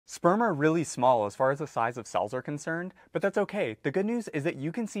Sperm are really small as far as the size of cells are concerned, but that's okay. The good news is that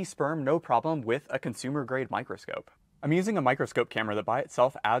you can see sperm no problem with a consumer-grade microscope. I'm using a microscope camera that by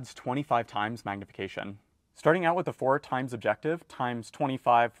itself adds 25 times magnification. Starting out with the 4 times objective times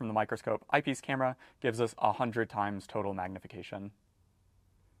 25 from the microscope eyepiece camera gives us 100 times total magnification.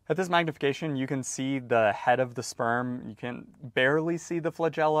 At this magnification, you can see the head of the sperm. You can barely see the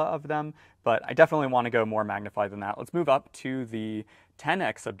flagella of them, but I definitely want to go more magnified than that. Let's move up to the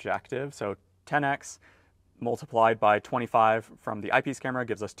 10x objective. So 10x multiplied by 25 from the eyepiece camera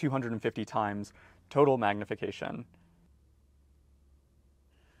gives us 250 times total magnification.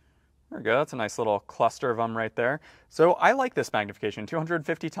 There we go, that's a nice little cluster of them right there. So I like this magnification,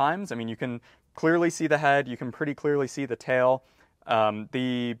 250 times. I mean, you can clearly see the head, you can pretty clearly see the tail.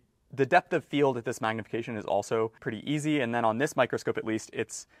 The depth of field at this magnification is also pretty easy, and then on this microscope at least,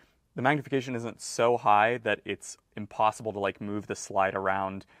 the magnification isn't so high that it's impossible to like move the slide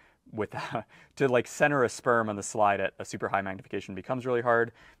around with to like center a sperm on the slide at a super high magnification becomes really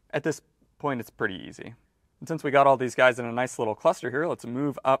hard. At this point, it's pretty easy. And since we got all these guys in a nice little cluster here, let's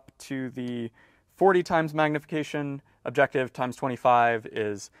move up to the 40 times magnification objective times 25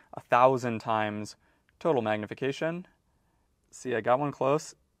 is 1,000 times total magnification. See, I got one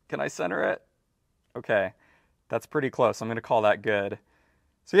close. Can I center it? Okay, that's pretty close. I'm going to call that good.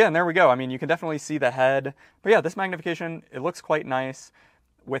 So yeah, and there we go. I mean, you can definitely see the head. But yeah, this magnification, it looks quite nice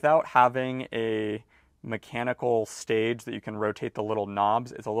without having a mechanical stage that you can rotate the little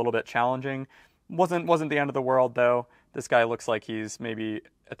knobs. It's a little bit challenging. Wasn't the end of the world, though. This guy looks like he's maybe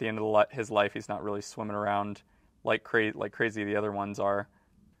at the end of his life. He's not really swimming around like crazy the other ones are.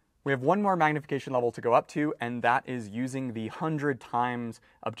 We have one more magnification level to go up to, and that is using the 100 times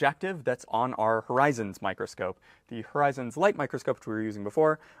objective that's on our Horizons microscope. The Horizons light microscope, which we were using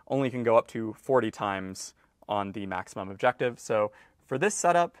before, only can go up to 40 times on the maximum objective. So for this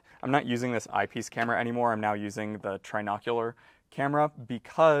setup, I'm not using this eyepiece camera anymore. I'm now using the trinocular camera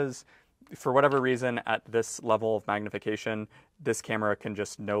because for whatever reason, at this level of magnification, this camera can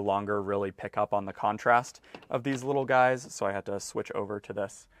just no longer really pick up on the contrast of these little guys, so I had to switch over to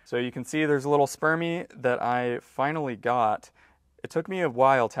this. So you can see there's a little spermie that I finally got. It took me a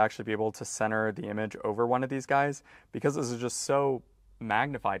while to actually be able to center the image over one of these guys because this is just so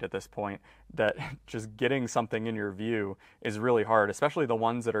magnified at this point that just getting something in your view is really hard, especially the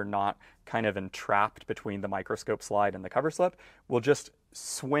ones that are not kind of entrapped between the microscope slide and the cover slip will just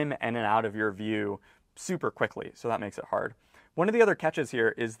swim in and out of your view super quickly, so that makes it hard. One of the other catches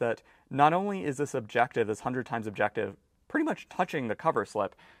here is that not only is this objective, this 100 times objective, pretty much touching the cover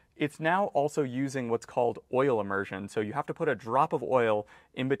slip, it's now also using what's called oil immersion. So you have to put a drop of oil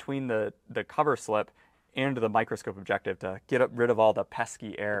in between the cover slip and the microscope objective to get rid of all the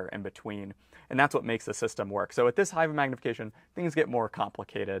pesky air in between. And that's what makes the system work. So at this high magnification, things get more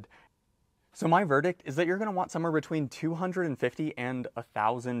complicated. So my verdict is that you're going to want somewhere between 250 and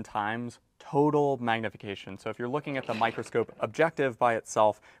 1,000 times total magnification. So if you're looking at the microscope objective by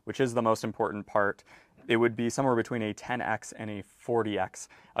itself, which is the most important part, it would be somewhere between a 10x and a 40x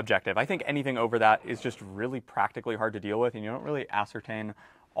objective. I think anything over that is just really practically hard to deal with, and you don't really ascertain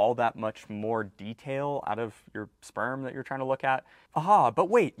all that much more detail out of your sperm that you're trying to look at. Aha, but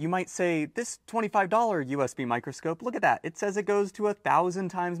wait, you might say, this $25 USB microscope, look at that. It says it goes to 1,000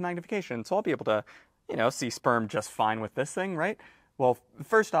 times magnification, so I'll be able to, see sperm just fine with this thing, right? Well,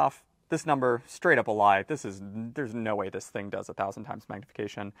 first off, this number, straight up a lie. There's no way this thing does 1,000 times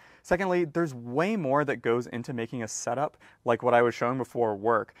magnification. Secondly, there's way more that goes into making a setup like what I was showing before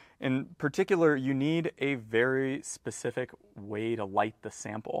work. In particular, you need a very specific way to light the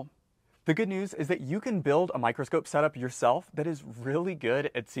sample. The good news is that you can build a microscope setup yourself that is really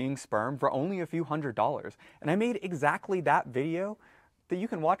good at seeing sperm for only a few $100s. And I made exactly that video that you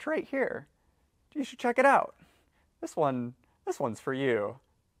can watch right here. You should check it out. This one's for you.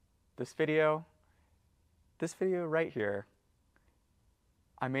 This video right here,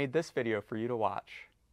 I made this video for you to watch.